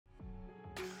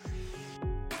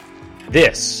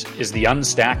This is the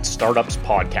Unstacked Startups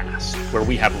podcast, where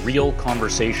we have real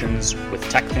conversations with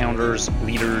tech founders,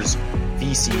 leaders,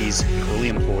 VCs, and early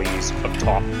employees of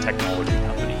top technology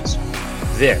companies.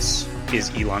 This is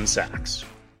Elon Sachs.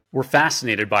 We're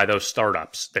fascinated by those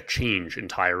startups that change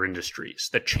entire industries,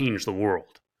 that change the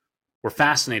world. We're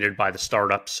fascinated by the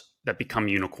startups that become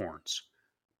unicorns.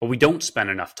 But we don't spend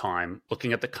enough time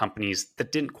looking at the companies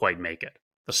that didn't quite make it,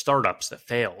 the startups that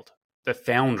failed, the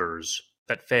founders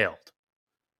that failed.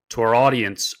 To our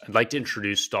audience, I'd like to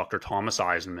introduce Dr. Thomas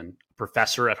Eisenmann, a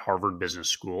professor at Harvard Business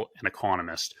School and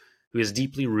economist who is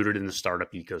deeply rooted in the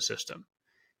startup ecosystem.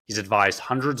 He's advised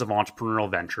hundreds of entrepreneurial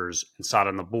ventures and sat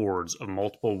on the boards of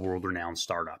multiple world-renowned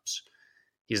startups.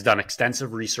 He's done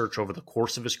extensive research over the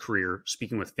course of his career,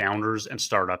 speaking with founders and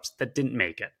startups that didn't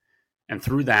make it. And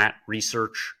through that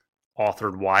research,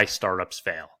 authored Why Startups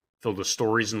Fail, filled with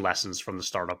stories and lessons from the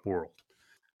startup world.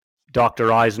 Dr.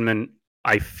 Eisenmann,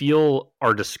 I feel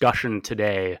our discussion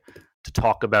today to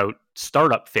talk about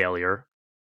startup failure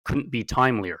couldn't be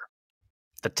timelier.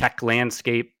 The tech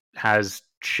landscape has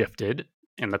shifted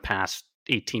in the past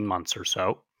 18 months or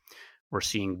so. We're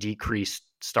seeing decreased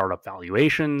startup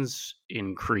valuations,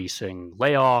 increasing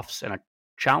layoffs, and a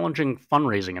challenging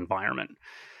fundraising environment.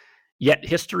 Yet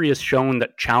history has shown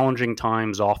that challenging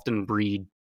times often breed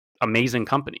amazing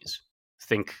companies.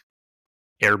 Think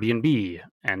Airbnb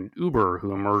and Uber,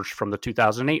 who emerged from the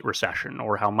 2008 recession,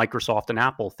 or how Microsoft and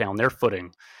Apple found their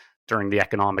footing during the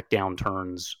economic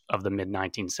downturns of the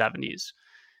mid-1970s.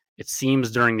 It seems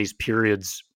during these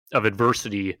periods of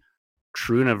adversity,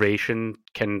 true innovation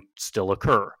can still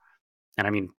occur. And I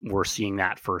mean, we're seeing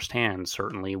that firsthand,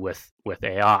 certainly with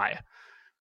AI.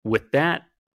 With that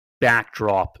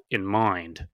backdrop in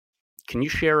mind, can you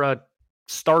share a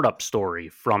startup story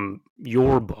from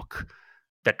your book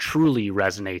that truly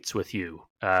resonates with you,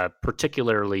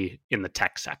 particularly in the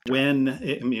tech sector?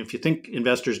 If you think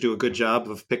investors do a good job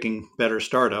of picking better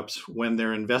startups, when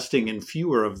they're investing in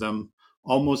fewer of them,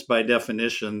 almost by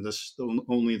definition,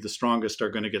 only the strongest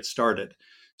are going to get started.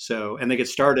 And they get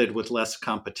started with less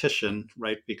competition,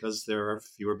 right? Because there are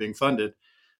fewer being funded.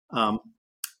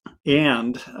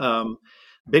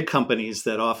 Big companies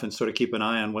that often sort of keep an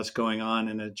eye on what's going on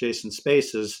in adjacent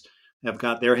spaces have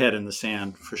got their head in the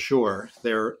sand for sure.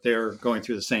 They're going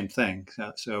through the same thing.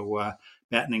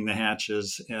 Battening the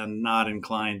hatches and not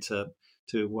inclined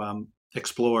to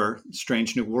explore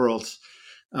strange new worlds.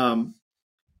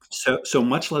 So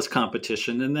much less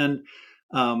competition, and then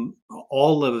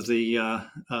all of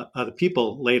the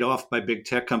people laid off by big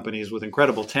tech companies with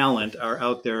incredible talent are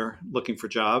out there looking for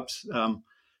jobs.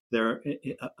 They're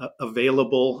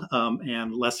available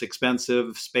and less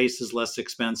expensive. Space is less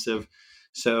expensive.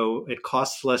 So it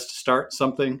costs less to start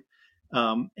something,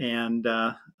 and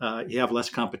you have less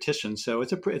competition. So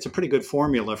it's a pretty good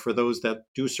formula for those that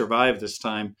do survive this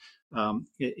time.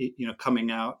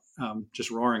 Coming out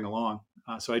just roaring along.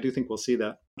 So I do think we'll see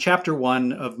that. Chapter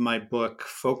 1 of my book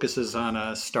focuses on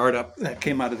a startup that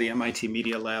came out of the MIT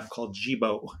Media Lab called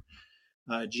Jibo.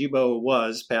 Jibo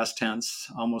was past tense.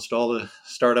 Almost all the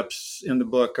startups in the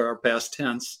book are past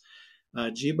tense.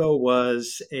 Jibo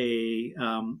was a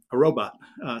robot,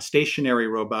 a stationary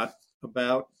robot,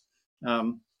 about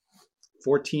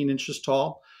 14 inches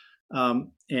tall,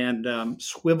 and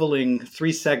swiveling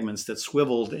 3 segments that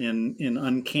swiveled in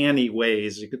uncanny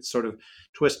ways. You could sort of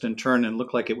twist and turn and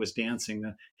look like it was dancing.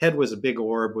 The head was a big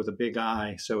orb with a big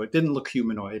eye, so it didn't look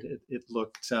humanoid. It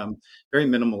looked very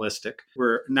minimalistic.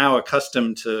 We're now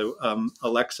accustomed to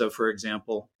Alexa, for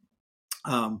example,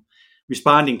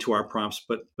 responding to our prompts,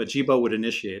 but Jibo would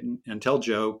initiate and tell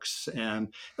jokes, and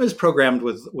it was programmed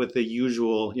with the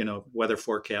usual, weather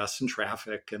forecasts and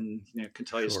traffic, and can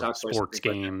tell you stock prices, sports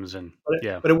games,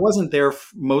 but it wasn't there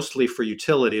mostly for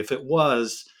utility. If it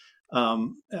was,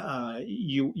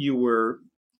 you were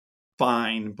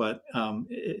fine, but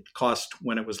it cost,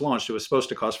 when it was launched, it was supposed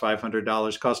to cost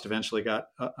 $500. Cost eventually got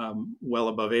well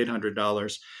above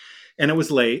 $800. And it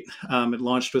was late. It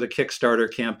launched with a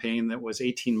Kickstarter campaign that was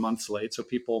 18 months late. So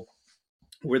people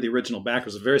were the original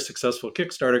backers. It was a very successful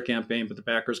Kickstarter campaign, but the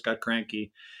backers got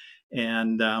cranky,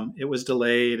 and it was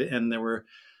delayed. And there were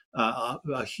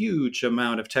a huge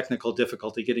amount of technical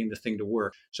difficulty getting the thing to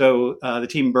work. So the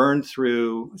team burned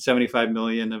through $75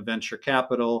 million of venture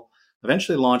capital,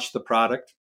 eventually launched the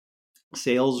product.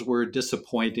 Sales were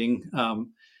disappointing.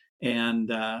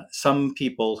 And some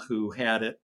people who had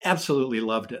it absolutely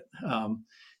loved it.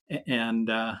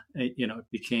 It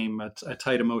became a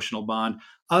tight emotional bond.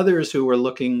 Others who were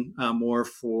looking more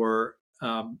for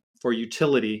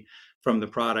utility from the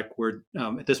product were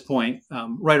at this point,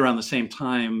 right around the same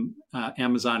time,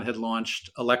 Amazon had launched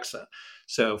Alexa.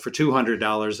 So for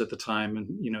 $200 at the time, and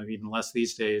even less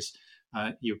these days,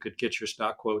 you could get your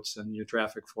stock quotes and your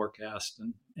traffic forecast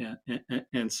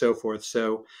and so forth.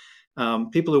 So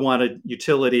people who wanted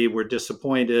utility were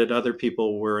disappointed. Other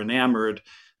people were enamored.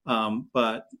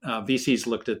 But VCs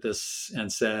looked at this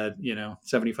and said,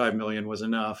 75 million was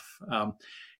enough.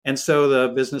 And so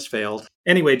the business failed.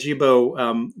 Anyway,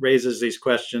 Jibo raises these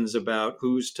questions about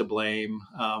who's to blame.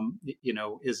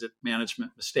 Is it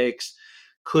management mistakes?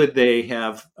 Could they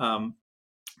have,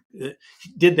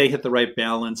 did they hit the right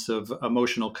balance of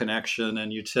emotional connection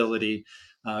and utility?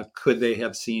 Could they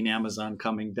have seen Amazon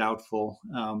coming? Doubtful.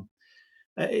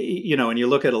 And you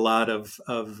look at a lot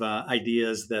of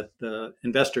ideas that the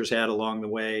investors had along the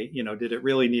way. Did it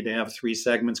really need to have three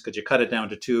segments? Could you cut it down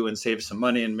to two and save some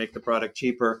money and make the product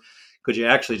cheaper? Could you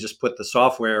actually just put the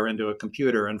software into a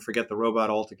computer and forget the robot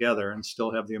altogether and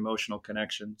still have the emotional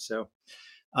connection? So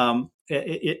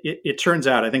it turns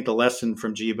out, I think the lesson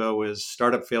from Jibo is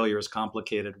startup failure is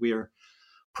complicated. We are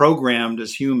programmed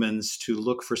as humans to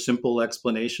look for simple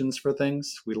explanations for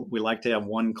things. We like to have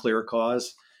one clear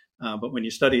cause. But when you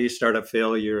study startup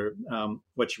failure,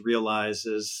 what you realize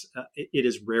is it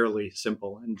is rarely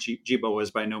simple. And Jibo is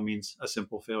by no means a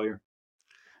simple failure.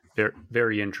 Very,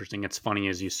 very interesting. It's funny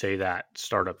as you say that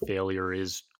startup failure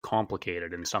is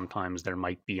complicated, and sometimes there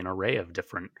might be an array of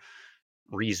different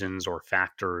reasons or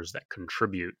factors that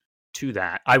contribute to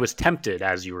that. I was tempted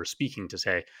as you were speaking to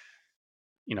say,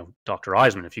 Dr.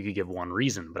 Eisenmann, if you could give one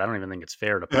reason, but I don't even think it's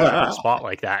fair to put you on the spot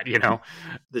like that,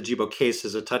 The Jibo case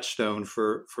is a touchstone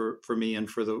for me and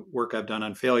for the work I've done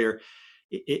on failure.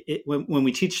 When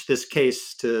we teach this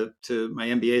case to my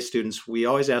MBA students, we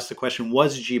always ask the question,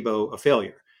 was Jibo a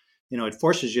failure? It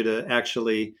forces you to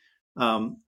actually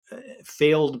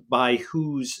failed by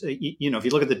whose, if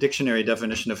you look at the dictionary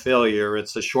definition of failure,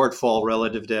 it's a shortfall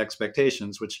relative to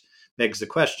expectations, which begs the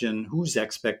question, whose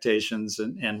expectations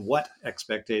and what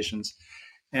expectations?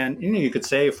 And you could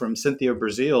say from Cynthia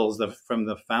Brazil's, from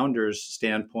the founder's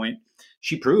standpoint,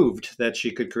 she proved that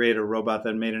she could create a robot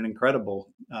that made an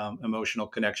incredible emotional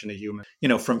connection to humans.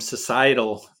 From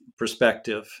societal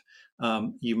perspective,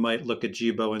 you might look at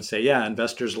Jibo and say, yeah,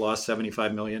 investors lost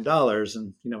 $75 million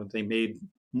and, they made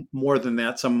more than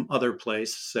that some other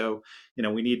place. So,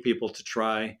 we need people to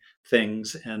try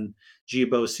things. And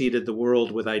Jibo seeded the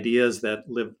world with ideas that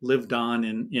lived on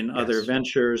in other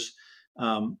ventures,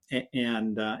 and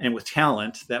with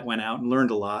talent that went out and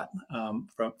learned a lot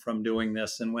from doing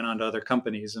this and went on to other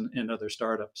companies and other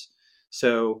startups.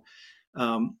 So,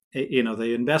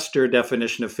 the investor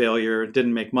definition of failure,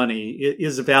 didn't make money,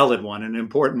 is a valid one, an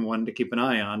important one to keep an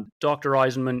eye on. Dr.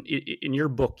 Eisenmann, in your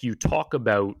book, you talk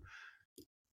about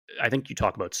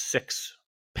 6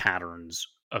 patterns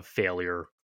of failure.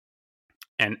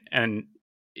 And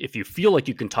if you feel like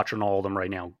you can touch on all of them right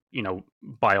now,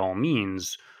 by all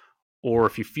means, or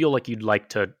if you feel like you'd like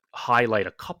to highlight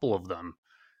a couple of them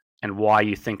and why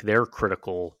you think they're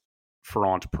critical for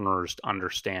entrepreneurs to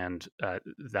understand,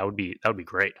 that would be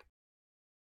great.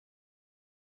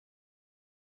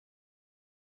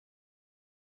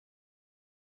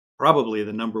 Probably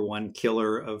the number one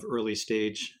killer of early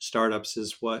stage startups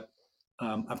is what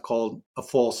I've called a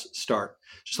false start.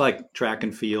 Just like track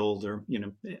and field or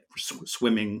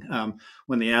swimming,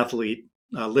 when the athlete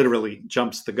literally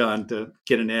jumps the gun to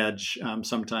get an edge,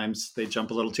 sometimes they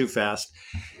jump a little too fast.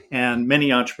 And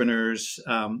many entrepreneurs,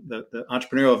 the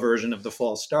entrepreneurial version of the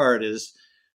false start is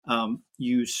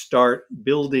you start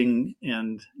building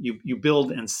and you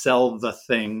build and sell the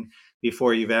thing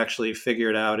before you've actually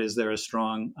figured out, is there a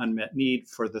strong unmet need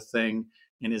for the thing?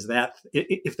 And is that,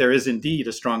 if there is indeed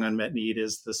a strong unmet need,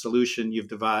 is the solution you've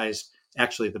devised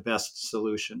actually the best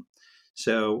solution?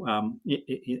 So,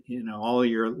 all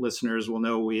your listeners will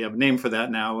know we have a name for that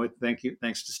now.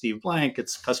 Thanks to Steve Blank.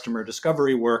 It's customer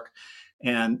discovery work.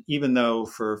 And even though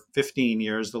for 15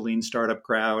 years, the lean startup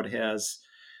crowd has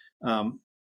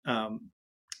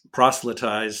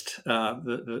proselytized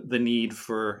the need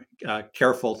for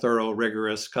careful, thorough,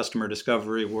 rigorous customer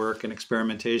discovery work and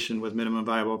experimentation with minimum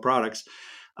viable products,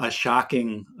 a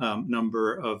shocking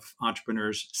number of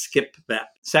entrepreneurs skip that.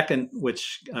 Second,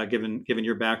 which given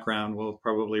your background will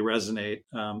probably resonate,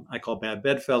 I call bad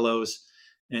bedfellows,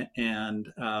 and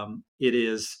it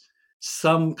is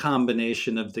some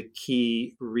combination of the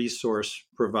key resource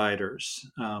providers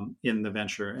in the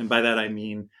venture. And by that, I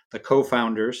mean the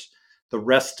co-founders, the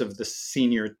rest of the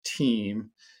senior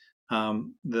team,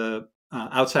 the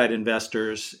outside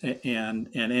investors, and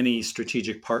any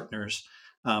strategic partners.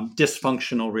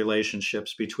 Dysfunctional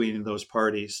relationships between those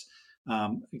parties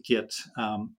get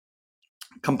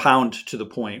compound to the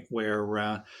point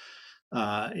where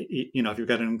if you've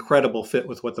got an incredible fit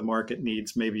with what the market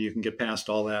needs, maybe you can get past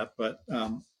all that. But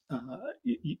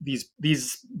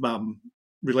these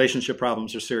relationship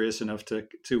problems are serious enough to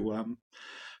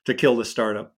kill the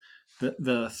startup.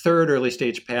 The third early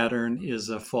stage pattern is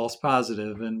a false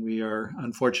positive, and we are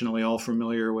unfortunately all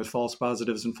familiar with false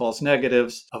positives and false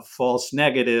negatives. A false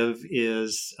negative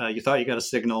is you thought you got a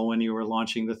signal when you were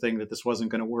launching the thing that this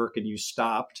wasn't going to work, and you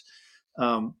stopped.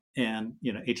 And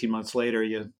 18 months later,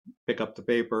 you pick up the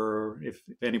paper, or if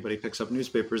anybody picks up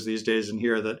newspapers these days, and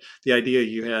hear that the idea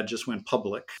you had just went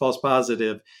public. False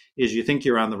positive is you think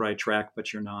you're on the right track,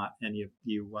 but you're not, and you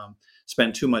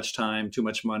spend too much time, too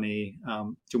much money,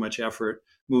 too much effort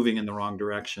moving in the wrong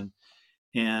direction.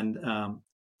 And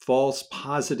false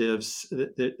positives,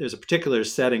 there's a particular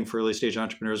setting for early stage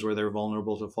entrepreneurs where they're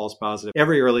vulnerable to false positive.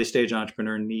 Every early stage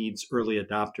entrepreneur needs early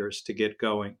adopters to get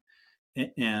going.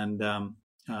 And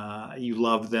you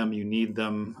love them, you need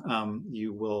them,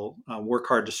 you will work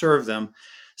hard to serve them.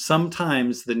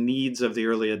 Sometimes the needs of the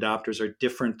early adopters are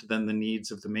different than the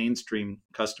needs of the mainstream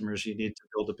customers you need to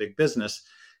build a big business.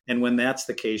 And when that's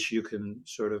the case, you can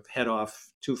sort of head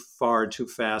off too far, too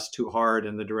fast, too hard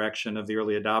in the direction of the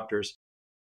early adopters.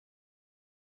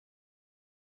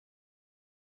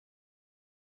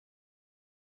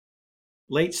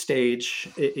 Late stage,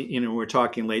 we're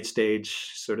talking late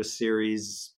stage, sort of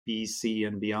series B, C,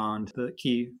 and beyond. The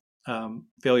key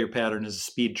failure pattern is a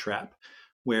speed trap,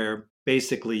 where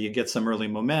basically you get some early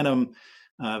momentum.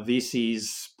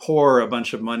 VCs pour a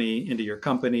bunch of money into your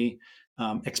company,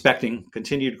 expecting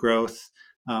continued growth.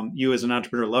 You as an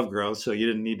entrepreneur love growth, so you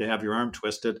didn't need to have your arm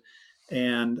twisted.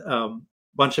 And a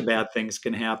bunch of bad things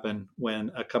can happen when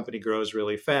a company grows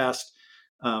really fast.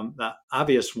 The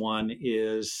obvious one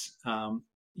is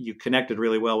you connected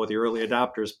really well with your early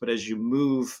adopters, but as you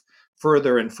move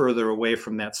further and further away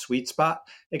from that sweet spot,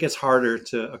 it gets harder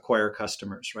to acquire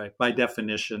customers, right? By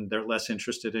definition, they're less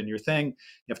interested in your thing.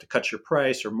 You have to cut your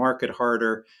price or market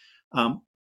harder.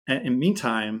 In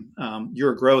meantime,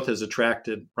 your growth has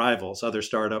attracted rivals, other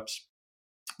startups.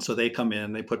 So they come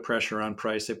in, they put pressure on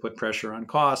price, they put pressure on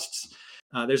costs.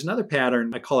 There's another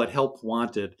pattern, I call it help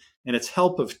wanted, and it's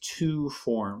help of two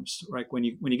forms, right? When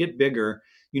you get bigger,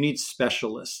 you need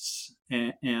specialists.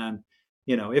 And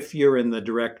if you're in the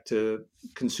direct to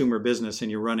consumer business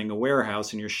and you're running a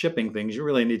warehouse and you're shipping things, you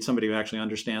really need somebody who actually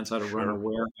understands how to run a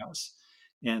warehouse.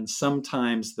 And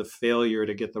sometimes the failure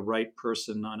to get the right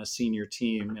person on a senior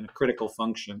team in a critical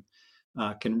function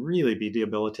can really be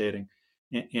debilitating.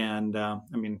 And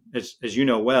as you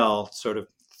know well, sort of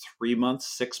 3 months,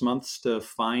 6 months to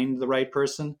find the right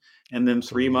person, and then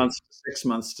 3 months to 6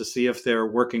 months to see if they're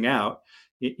working out,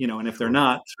 and if they're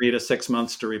not, 3 to 6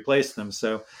 months to replace them.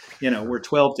 So, we're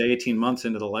 12 to 18 months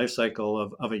into the life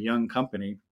cycle of a young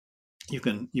company. You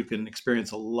can experience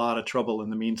a lot of trouble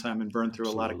in the meantime and burn through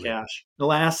a lot of cash. The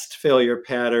last failure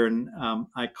pattern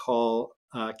I call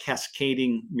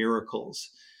cascading miracles.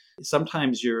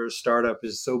 Sometimes your startup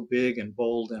is so big and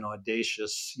bold and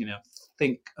audacious,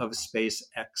 think of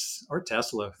SpaceX or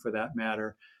Tesla for that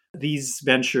matter. These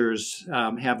ventures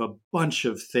have a bunch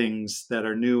of things that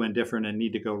are new and different and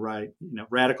need to go right.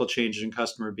 Radical change in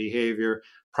customer behavior,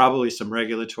 probably some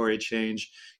regulatory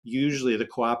change, usually the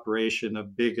cooperation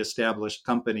of big established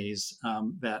companies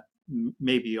that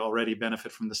maybe already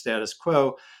benefit from the status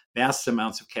quo, vast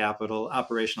amounts of capital,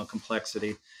 operational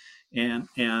complexity. And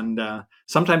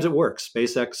sometimes it works.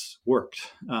 SpaceX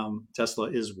worked. Tesla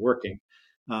is working.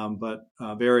 But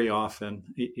very often,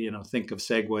 think of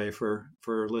Segway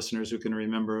for listeners who can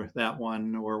remember that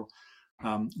one, or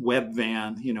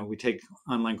Webvan. We take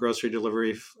online grocery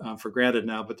delivery for granted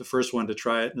now, but the first one to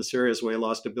try it in a serious way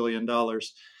lost $1 billion.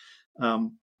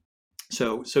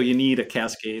 So you need a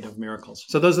cascade of miracles.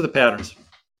 So those are the patterns.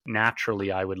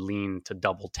 Naturally, I would lean to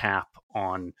double tap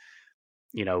on,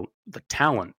 the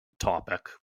talent topic,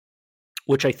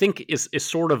 which I think is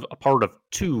sort of a part of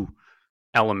two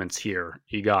elements here.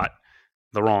 You got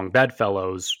the wrong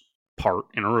bedfellows part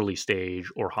in early stage,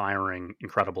 or hiring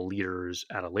incredible leaders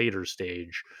at a later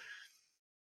stage.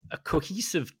 A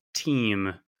cohesive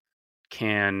team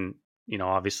can,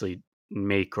 obviously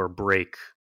make or break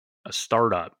a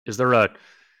startup. Is there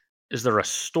a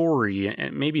story,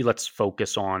 and maybe let's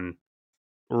focus on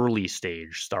early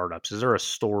stage startups. Is there a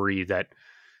story that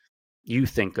you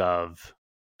think of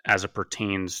as it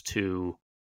pertains to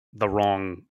the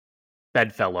wrong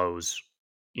bedfellows,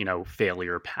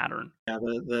 failure pattern? Yeah,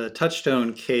 the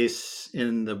touchstone case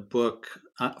in the book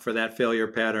for that failure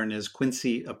pattern is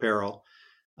Quincy Apparel.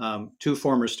 Two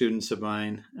former students of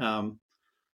mine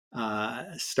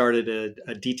started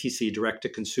a DTC, direct to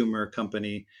consumer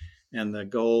company, and the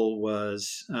goal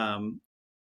was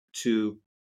to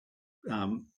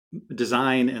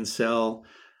design and sell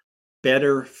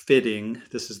better fitting,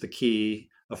 this is the key,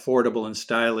 affordable and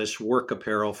stylish work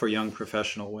apparel for young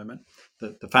professional women.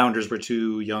 The founders were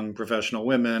two young professional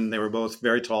women. They were both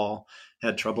very tall,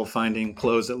 had trouble finding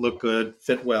clothes that looked good,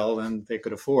 fit well, and they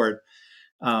could afford.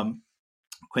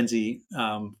 Quincy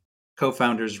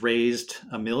co-founders raised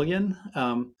 $1 million.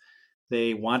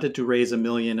 They wanted to raise $1.5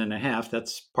 million.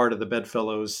 That's part of the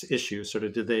Bedfellows issue. Sort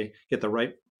of, did they get the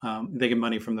right? They get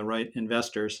money from the right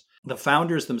investors. The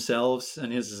founders themselves,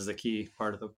 and this is the key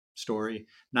part of the story,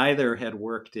 neither had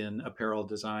worked in apparel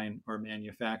design or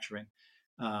manufacturing,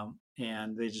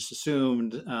 and they just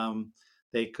assumed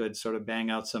they could sort of bang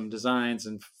out some designs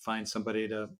and find somebody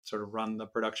to sort of run the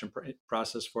production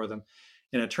process for them.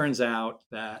 And it turns out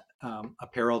that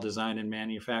apparel design and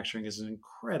manufacturing is an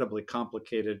incredibly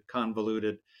complicated,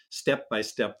 convoluted,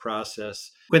 step-by-step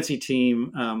process. Quincy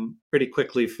team pretty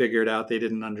quickly figured out they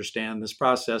didn't understand this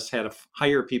process, had to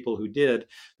hire people who did.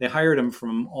 They hired them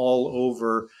from all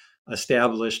over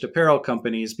established apparel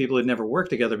companies, people who'd never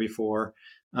worked together before,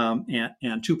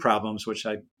 and two problems, which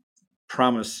I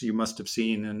promise you must have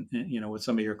seen with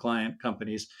some of your client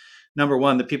companies. Number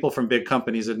one, the people from big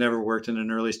companies had never worked in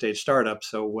an early stage startup.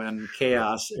 So when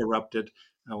chaos erupted,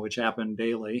 which happened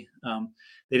daily,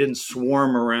 they didn't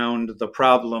swarm around the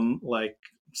problem like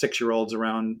 6-year-olds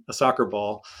around a soccer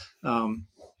ball.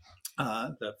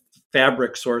 The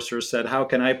fabric sourcer said, how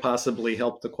can I possibly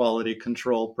help the quality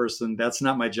control person? That's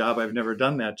not my job. I've never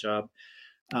done that job.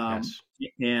 Yes.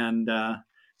 And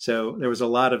so there was a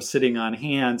lot of sitting on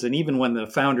hands. And even when the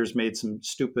founders made some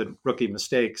stupid rookie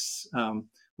mistakes,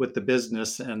 with the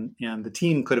business and the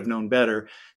team could have known better.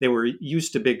 They were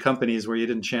used to big companies where you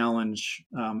didn't challenge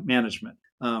management.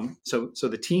 So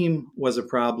the team was a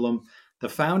problem. The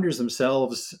founders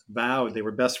themselves vowed, they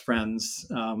were best friends,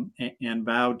 and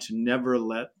vowed to never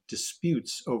let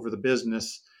disputes over the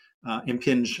business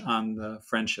impinge on the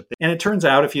friendship. And it turns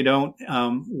out if you don't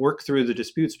work through the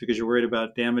disputes because you're worried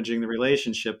about damaging the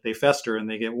relationship, they fester and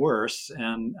they get worse,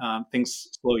 and things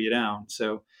slow you down.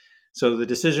 So the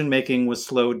decision making was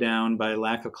slowed down by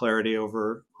lack of clarity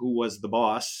over who was the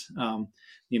boss.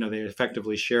 They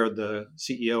effectively shared the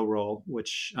CEO role,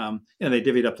 which they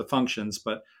divvied up the functions.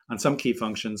 But on some key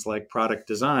functions like product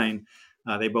design,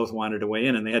 they both wanted to weigh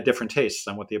in, and they had different tastes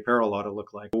on what the apparel ought to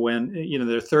look like. When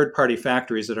there are third-party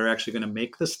factories that are actually going to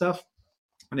make this stuff,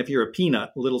 and if you're a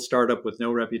peanut, a little startup with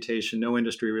no reputation, no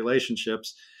industry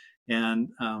relationships, and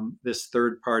this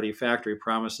third-party factory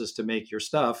promises to make your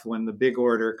stuff, when the big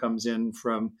order comes in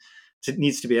it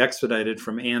needs to be expedited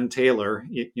from Ann Taylor,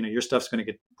 your stuff's going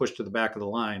to get pushed to the back of the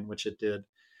line, which it did.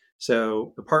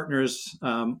 So the partners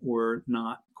were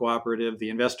not cooperative. The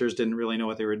investors didn't really know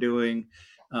what they were doing,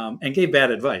 and gave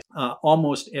bad advice.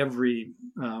 Almost every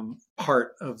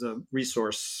part of the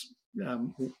resource,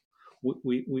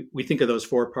 we think of those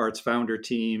 4 parts: founder,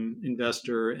 team,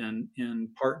 investor, and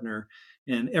partner.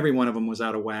 And every one of them was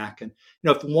out of whack. And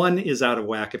if one is out of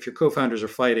whack, if your co-founders are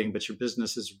fighting, but your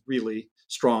business is really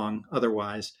strong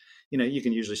otherwise, you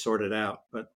can usually sort it out.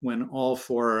 But when all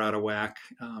 4 are out of whack,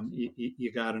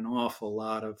 you got an awful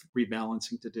lot of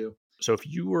rebalancing to do. So if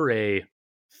you were a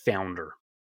founder,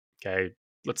 okay,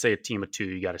 let's say a team of 2,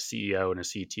 you got a CEO and a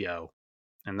CTO,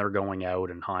 and they're going out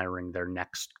and hiring their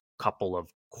next couple of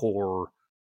core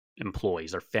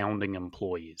employees, their founding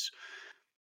employees.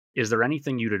 Is there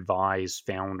anything you'd advise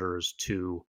founders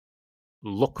to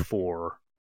look for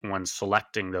when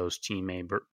selecting those team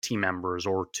members,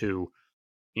 or to,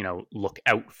 look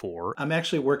out for? I'm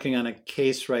actually working on a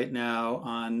case right now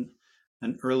on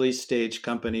an early stage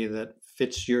company that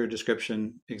fits your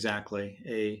description exactly.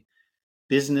 A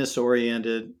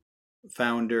business-oriented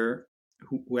founder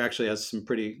who actually has some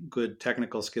pretty good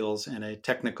technical skills, and a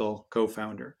technical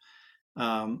co-founder.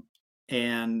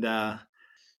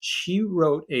 She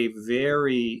wrote a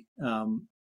very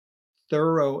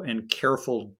thorough and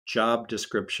careful job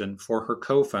description for her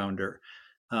co-founder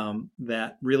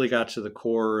that really got to the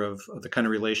core of the kind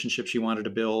of relationship she wanted to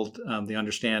build, the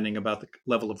understanding about the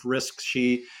level of risk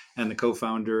she and the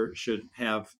co-founder should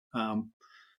have,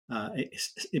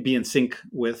 be in sync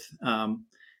with.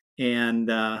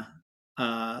 The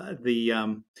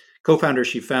co-founder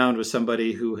she found was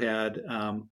somebody who had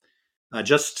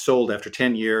just sold after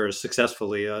 10 years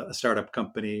successfully a startup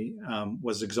company,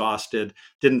 was exhausted,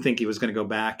 didn't think he was going to go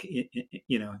back,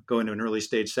 go into an early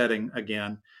stage setting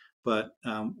again, but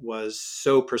was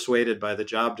so persuaded by the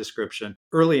job description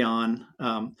early on,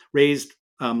 raised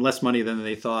less money than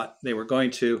they thought they were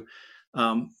going to,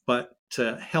 but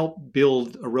to help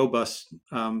build a robust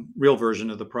real version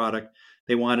of the product,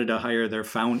 they wanted to hire their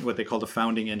what they called a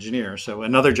founding engineer. So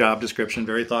another job description,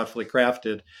 very thoughtfully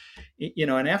crafted.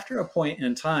 And after a point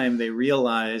in time, they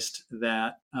realized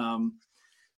that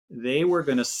they were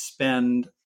going to spend,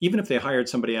 even if they hired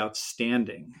somebody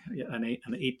outstanding, an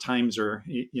eight times or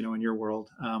in your world,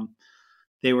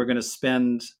 they were going to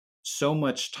spend so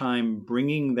much time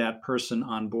bringing that person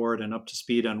on board and up to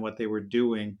speed on what they were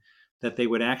doing that they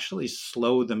would actually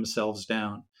slow themselves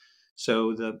down.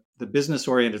 So the business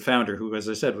oriented founder, who, as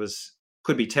I said,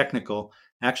 could be technical,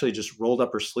 actually just rolled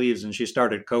up her sleeves and she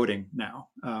started coding now.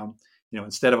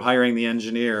 Instead of hiring the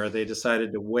engineer, they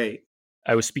decided to wait.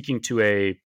 I was speaking to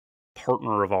a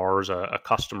partner of ours, a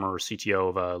customer CTO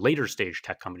of a later stage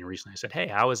tech company recently. I said, "Hey,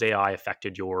 how has AI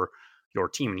affected your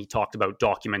team?" And he talked about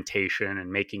documentation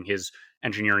and making his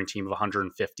engineering team of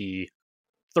 150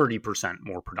 30%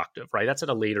 more productive, right? That's at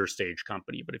a later stage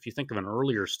company. But if you think of an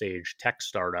earlier stage tech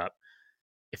startup,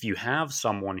 if you have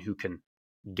someone who can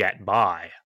get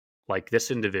by, like this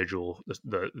individual,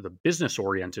 the business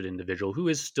oriented individual who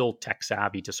is still tech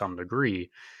savvy to some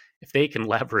degree, if they can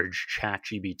leverage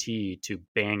ChatGPT to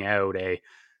bang out a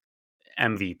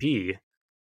MVP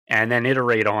and then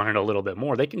iterate on it a little bit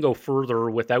more, they can go further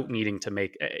without needing to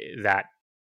make that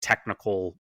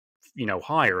technical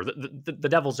hire. The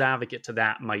devil's advocate to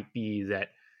that might be that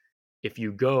if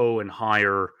you go and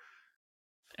hire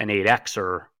an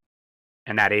 8Xer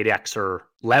and that 8Xer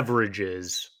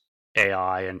leverages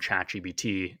AI and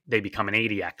ChatGPT, they become an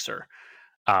 80Xer.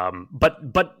 But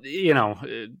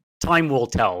time will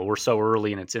tell. We're so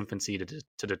early in its infancy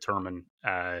to determine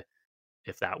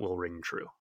if that will ring true.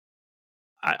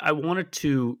 I wanted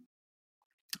to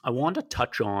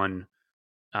touch on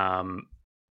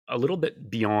a little bit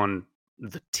beyond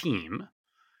the team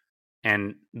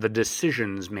and the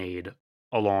decisions made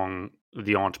along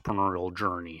the entrepreneurial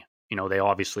journey. They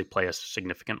obviously play a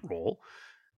significant role.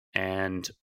 And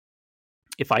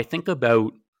if I think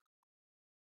about,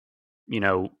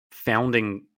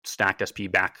 founding Stacked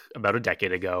SP back about a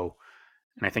decade ago,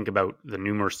 and I think about the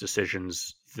numerous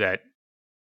decisions that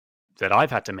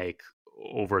I've had to make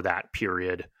over that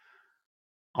period,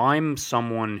 I'm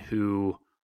someone who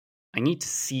I need to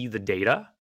see the data,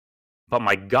 but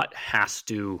my gut has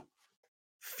to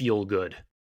feel good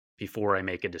before I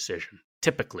make a decision.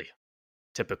 Typically.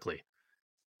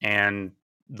 And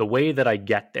the way that I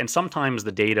get, and sometimes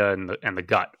the data and the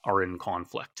gut are in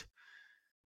conflict.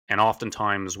 And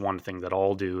oftentimes one thing that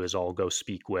I'll do is I'll go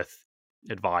speak with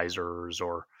advisors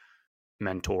or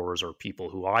mentors or people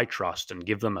who I trust and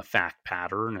give them a fact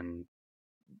pattern and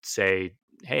say,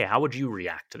 "Hey, how would you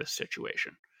react to this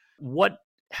situation?" What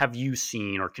have you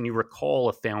seen, or can you recall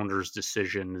a founder's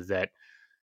decision that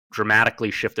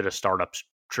dramatically shifted a startup's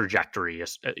trajectory,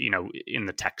 in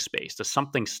the tech space? Does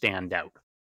something stand out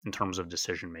in terms of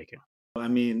decision making? I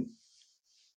mean,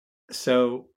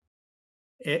 so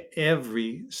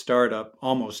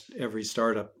almost every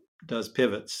startup does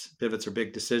pivots. Pivots are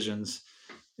big decisions.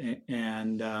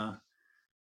 And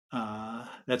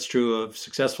that's true of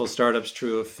successful startups,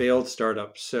 true of failed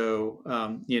startups. So,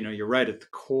 you're right at the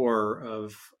core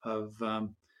of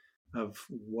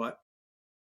what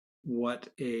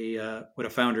a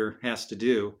founder has to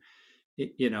do,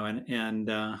 and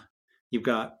you've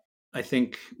got, I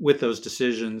think, with those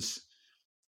decisions,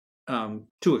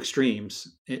 two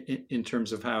extremes in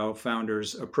terms of how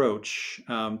founders approach.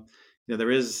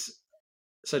 There is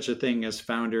such a thing as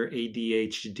founder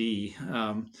ADHD,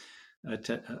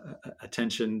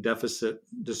 attention deficit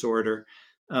disorder.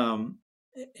 And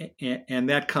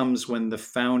that comes when the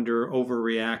founder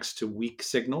overreacts to weak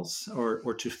signals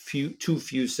or too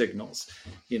few signals.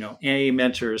 A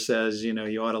mentor says,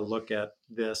 you ought to look at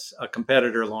this. A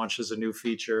competitor launches a new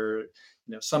feature.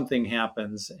 Something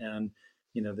happens, and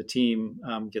the team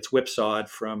gets whipsawed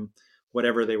from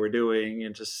whatever they were doing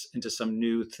into some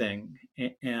new thing,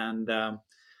 and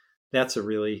that's a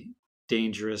really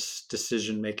dangerous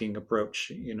decision-making approach,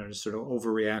 to sort of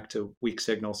overreact to weak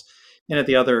signals. And at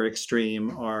the other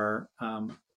extreme are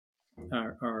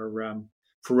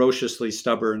ferociously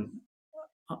stubborn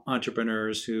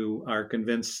entrepreneurs who are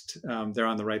convinced they're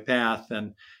on the right path,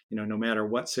 and no matter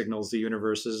what signals the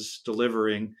universe is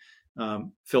delivering,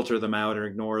 filter them out or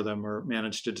ignore them or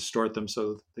manage to distort them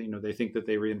so they think that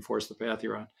they reinforce the path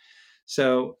you're on.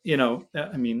 So,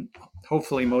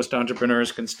 hopefully most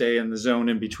entrepreneurs can stay in the zone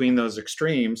in between those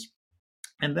extremes.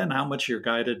 And then how much you're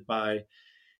guided by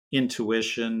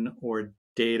intuition or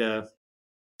data,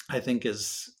 I think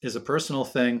is a personal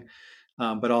thing,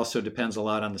 but also depends a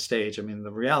lot on the stage.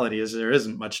 The reality is there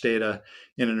isn't much data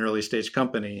in an early stage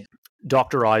company.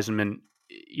 Dr. Eisenmann,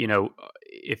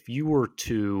 if you were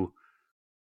to,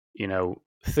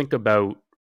 think about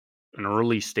an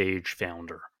early stage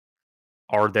founder,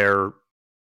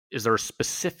 is there a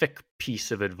specific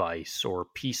piece of advice or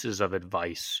pieces of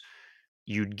advice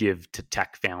you'd give to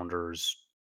tech founders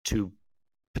to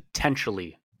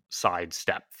potentially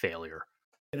sidestep failure?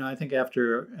 I think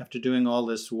after doing all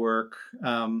this work,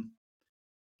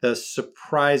 the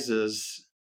surprises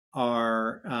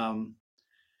are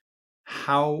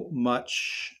how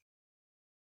much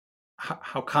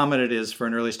how common it is for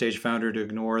an early stage founder to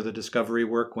ignore the discovery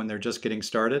work when they're just getting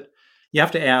started. You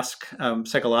have to ask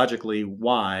psychologically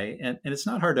why, and it's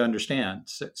not hard to understand.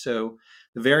 So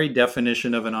the very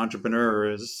definition of an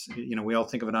entrepreneur is, we all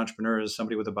think of an entrepreneur as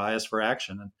somebody with a bias for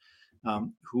action,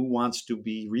 and who wants to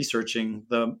be researching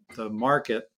the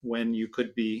market when you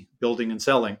could be building and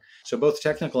selling. So both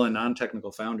technical and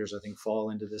non-technical founders, I think,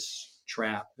 fall into this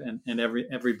trap, and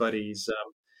everybody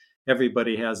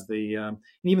has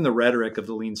even the rhetoric of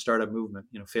the lean startup movement.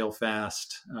 Fail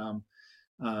fast,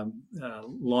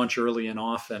 launch early and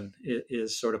often.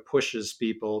 Is sort of pushes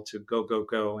people to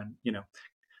go, and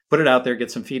put it out there,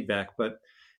 get some feedback. But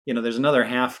there's another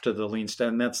half to the lean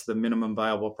startup, and that's the minimum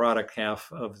viable product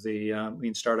half of the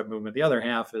lean startup movement. The other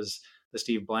half is the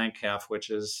Steve Blank half, which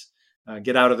is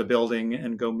get out of the building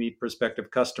and go meet prospective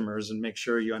customers and make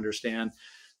sure you understand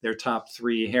their top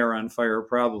 3 hair on fire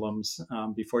problems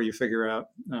before you figure out,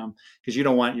 because you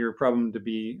don't want your problem to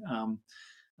be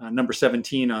number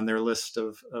 17 on their list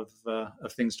of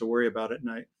things to worry about at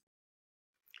night.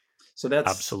 So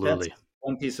that's Absolutely.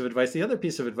 one piece of advice. The other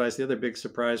piece of advice, the other big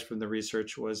surprise from the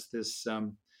research was this: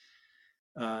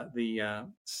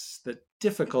 the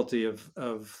difficulty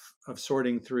of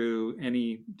sorting through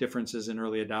any differences in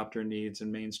early adopter needs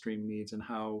and mainstream needs, and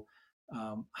how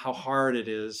hard it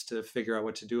is to figure out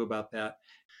what to do about that.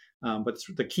 But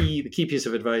the key piece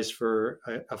of advice for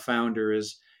a founder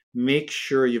is make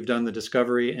sure you've done the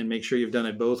discovery, and make sure you've done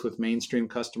it both with mainstream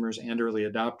customers and early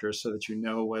adopters, so that you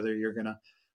know whether you're going to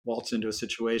waltz into a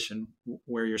situation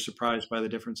where you're surprised by the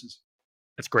differences.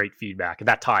 That's great feedback. And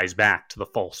that ties back to the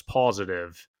false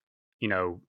positive,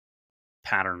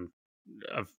 pattern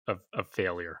of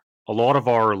failure. A lot of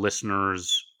our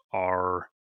listeners are,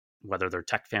 whether they're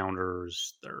tech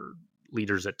founders, they're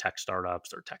leaders at tech startups,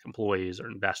 they're tech employees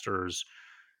or investors,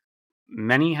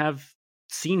 many have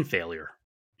seen failure.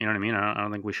 You know what I mean? I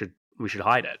don't think we should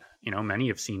hide it. Many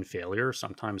have seen failure.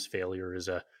 Sometimes failure is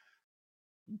a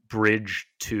bridge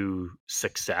to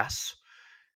success.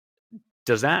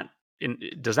 Does that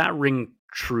ring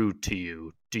true to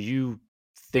you? Do you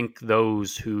think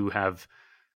those who have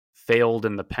failed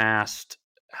in the past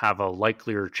have a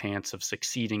likelier chance of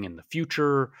succeeding in the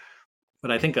future?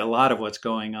 But I think a lot of what's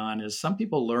going on is some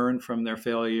people learn from their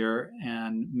failure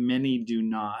and many do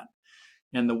not.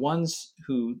 And the ones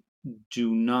who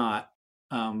do not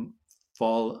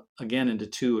fall again into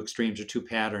 2 extremes or 2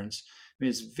 patterns. I mean,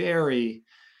 it's very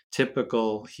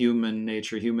typical human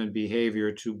nature, human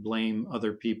behavior to blame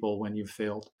other people when you've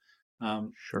failed.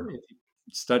 Sure. If you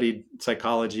studied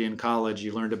psychology in college,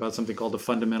 you learned about something called the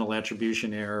fundamental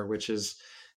attribution error, which is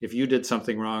if you did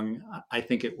something wrong, I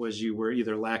think it was you were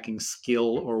either lacking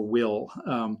skill or will.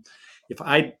 If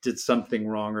I did something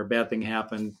wrong or a bad thing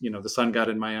happened, the sun got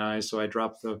in my eyes, so I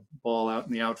dropped the ball out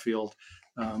in the outfield,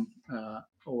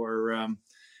 or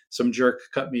some jerk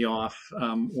cut me off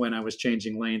when I was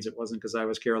changing lanes. It wasn't because I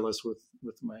was careless with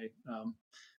my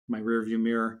my rear view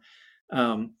mirror.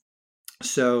 And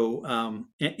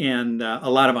a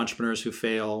lot of entrepreneurs who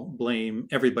fail blame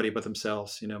everybody but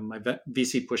themselves. My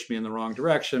VC pushed me in the wrong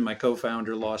direction. My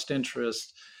co-founder lost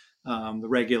interest. The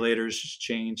regulators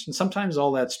changed. And sometimes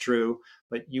all that's true,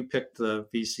 but you picked the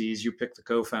VCs, you picked the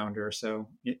co-founder. So,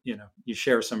 you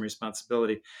share some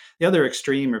responsibility. The other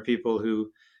extreme are people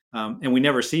who, and we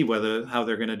never see how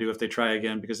they're going to do if they try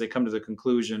again, because they come to the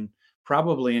conclusion,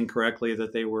 probably incorrectly,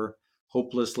 that they were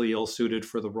hopelessly ill-suited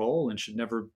for the role and should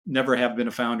never have been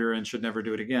a founder and should never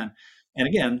do it again. And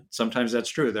again, sometimes that's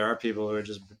true. There are people who are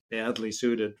just badly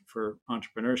suited for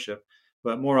entrepreneurship,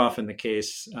 but more often the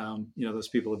case, those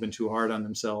people have been too hard on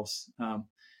themselves and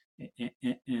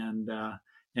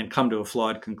come to a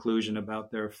flawed conclusion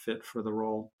about their fit for the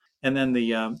role. And then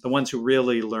the ones who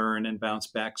really learn and bounce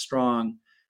back strong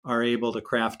are able to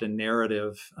craft a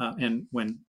narrative, and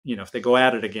when if they go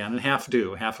at it again, and half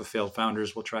of failed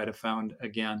founders will try to found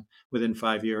again within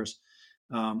 5 years.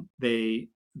 The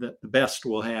best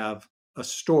will have a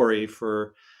story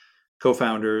for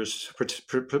co-founders,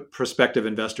 prospective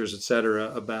investors, et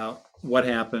cetera, about what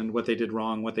happened, what they did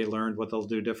wrong, what they learned, what they'll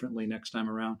do differently next time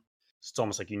around. It's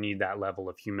almost like you need that level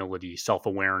of humility,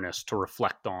 self-awareness to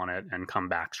reflect on it and come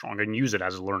back stronger and use it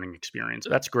as a learning experience.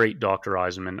 That's great, Dr.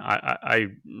 Eisenmann. I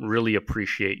really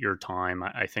appreciate your time.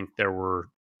 I think there were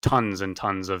tons and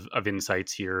tons of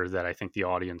insights here that I think the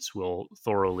audience will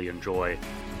thoroughly enjoy.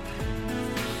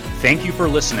 Thank you for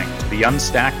listening to the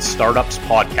Unstacked Startups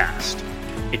podcast.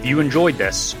 If you enjoyed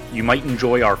this, you might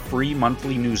enjoy our free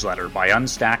monthly newsletter by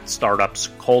Unstacked Startups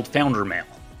called Founder Mail.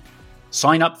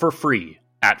 Sign up for free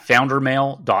at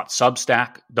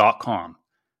foundermail.substack.com.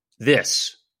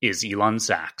 This is Elon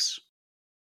Sachs.